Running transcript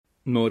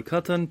Mo'ed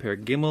Katan, Per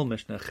Gimel,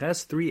 Mishnah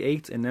Ches,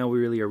 3.8, and now we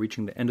really are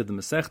reaching the end of the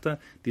Masechta.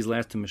 These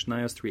last two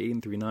Mishnayos, 3.8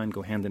 and 3.9,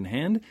 go hand in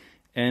hand,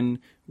 and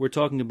we're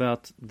talking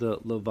about the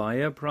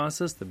Levaya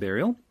process, the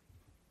burial.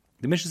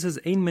 The Mishnah says,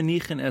 Ein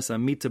menichin es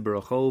amita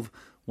berachov,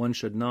 one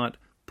should not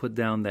put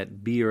down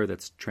that bier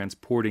that's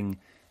transporting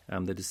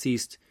the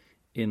deceased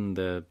in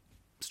the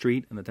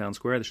street, in the town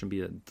square. There shouldn't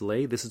be a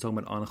delay. This is talking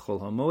about on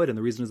Chol HaMoed, and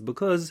the reason is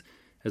because,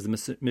 as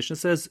the Mishnah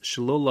says,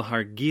 Shelo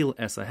lahargil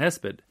es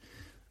hesped,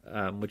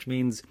 which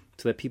means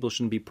so that people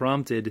shouldn't be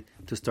prompted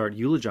to start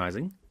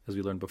eulogizing, as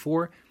we learned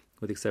before,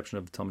 with the exception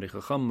of Talmidei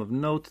Chacham of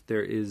note.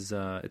 There is,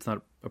 it's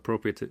not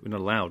appropriate, we're not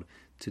allowed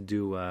to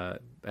do a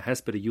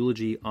hesped, a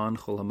eulogy on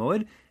Chol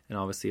HaMoed, and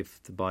obviously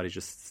if the body's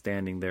just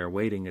standing there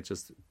waiting, it's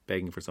just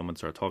begging for someone to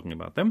start talking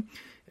about them,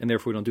 and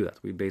therefore we don't do that.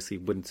 We basically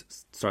wouldn't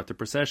start the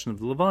procession of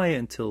the Levaya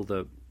until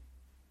the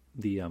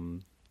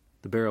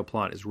burial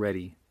plot is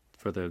ready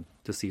for the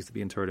deceased to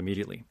be interred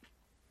immediately.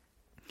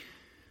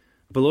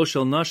 Below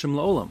shel nashim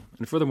la'olam,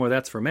 and furthermore,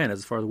 that's for men.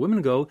 As far as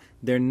women go,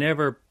 they're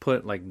never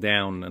put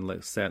down and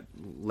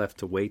left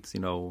to wait,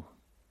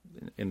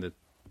 in the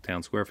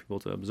town square for people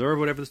to observe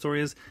whatever the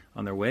story is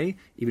on their way.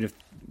 Even if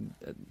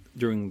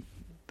during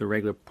the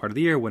regular part of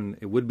the year, when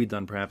it would be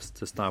done perhaps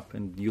to stop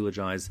and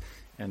eulogize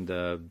and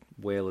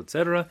wail,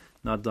 etc.,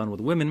 not done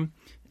with women.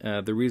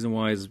 The reason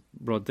why is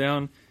brought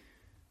down.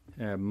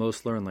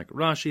 Most learn, like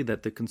Rashi,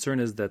 that the concern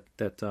is that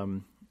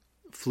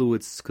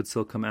fluids could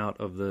still come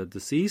out of the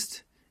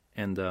deceased,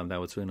 and that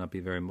would certainly not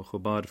be very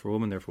mechubad for a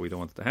woman. Therefore, we don't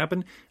want it to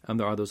happen.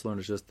 There are those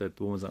learners just that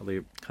the woman's not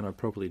really kind of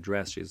appropriately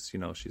dressed. It's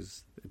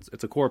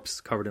a corpse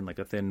covered in like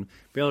a thin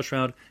burial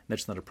shroud, and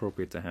that's not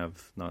appropriate to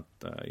have, not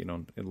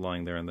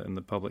lying there in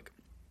the public.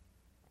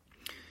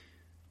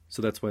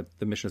 So that's what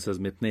the Mishnah says,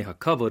 mitnei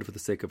hakavod, for the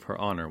sake of her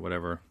honor,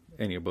 whatever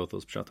any or both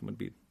those pshatim would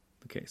be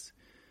the case.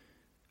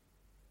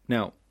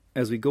 Now,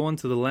 as we go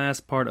into the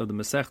last part of the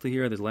Masechta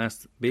here,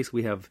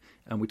 basically we have,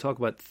 we talk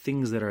about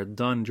things that are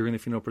done during the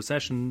funeral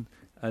procession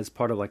as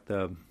part of like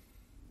the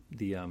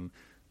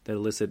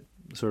illicit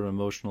sort of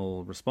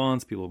emotional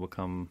response. People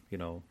become,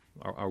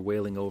 are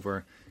wailing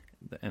over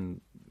and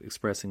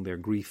expressing their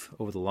grief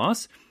over the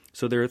loss.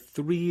 So there are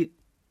three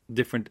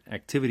different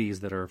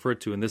activities that are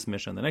referred to in this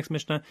Mishnah and the next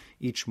Mishnah,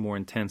 each more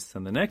intense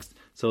than the next.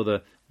 So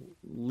the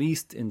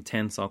least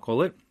intense, I'll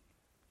call it,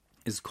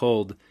 is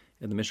called,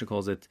 and the Mishnah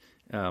calls it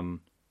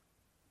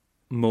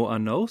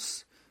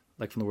mo'anos,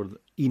 like from the word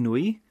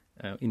inui.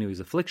 Inui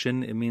is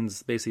affliction. It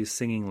means basically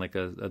singing like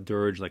a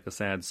dirge, like a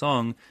sad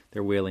song.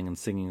 They're wailing and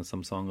singing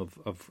some song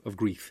of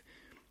grief.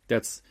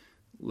 That's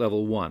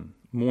level 1.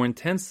 More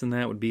intense than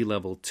that would be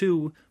level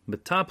 2,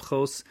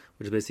 metapchos,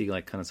 which is basically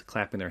like kind of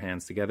clapping their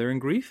hands together in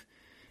grief.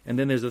 And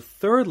then there's a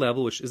third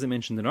level, which isn't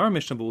mentioned in our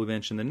Mishnah, but we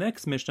mentioned in the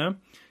next Mishnah,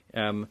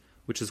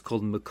 which is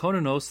called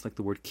mekononos, like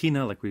the word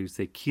kina, like we would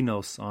say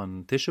kinos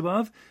on Tisha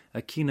B'Av.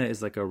 A kina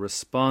is like a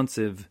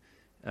responsive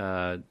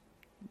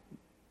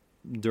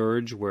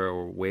dirge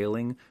or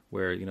wailing,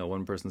 where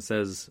one person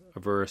says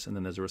a verse and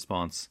then there's a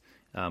response,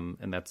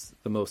 and that's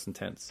the most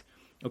intense.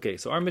 Okay,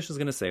 so our Mishnah is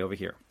going to say over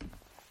here,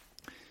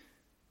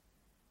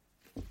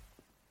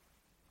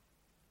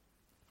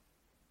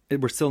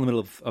 we're still in the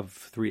middle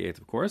of 3/8,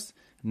 of course.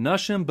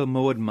 Nashim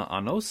b'moed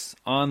ma'anos,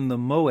 on the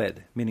moed,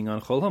 meaning on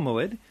Chol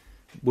HaMoed,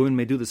 women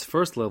may do this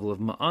first level of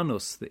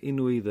ma'anos, the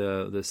inui,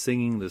 the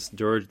singing, this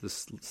dirge,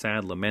 this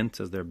sad lament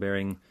as they're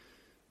bringing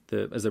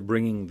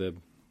the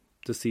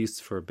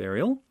deceased for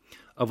burial.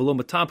 Avalo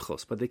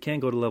matapchos, but they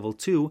can't go to level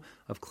 2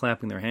 of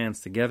clapping their hands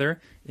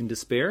together in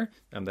despair.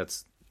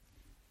 That's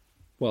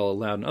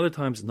allowed in other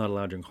times. It's not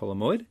allowed during Chol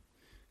HaMoed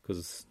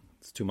because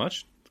it's too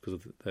much because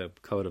of the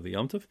kavod of the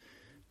Yom Tov.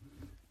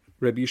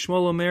 Rabbi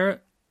Yishmael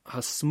Omer,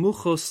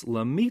 hasmuchos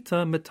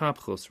lamita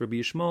metapchos. Rabbi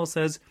Yishmael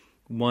says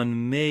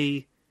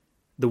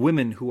the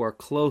women who are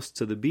close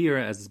to the bier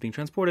as it's being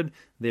transported,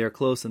 they are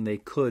close and they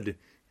could,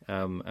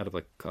 out of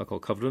like I'll call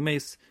kavod of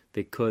mace,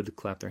 they could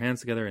clap their hands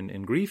together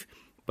in grief.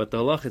 But the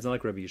halach is not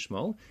like Rabbi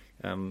Yishmael,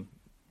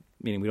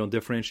 meaning we don't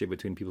differentiate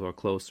between people who are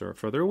close or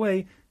further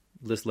away.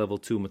 This level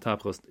 2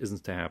 metapchos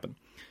isn't to happen.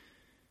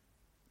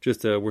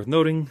 Just worth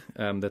noting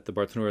that the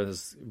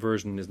Bartanura's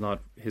version is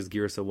not, his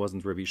girsa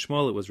wasn't Rabbi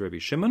Yishmael, it was Rabbi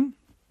Shimon,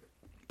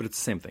 but it's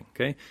the same thing,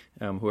 okay?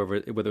 Whether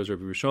it was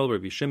Rabbi Yishmael,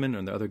 Rabbi Shimon,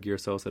 or the other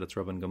girsa said it's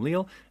Rabban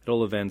Gamliel, at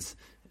all events,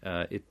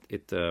 we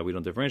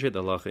don't differentiate.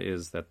 The halacha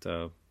is that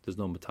there's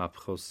no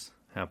metapchos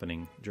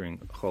happening during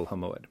Chol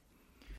HaMoed.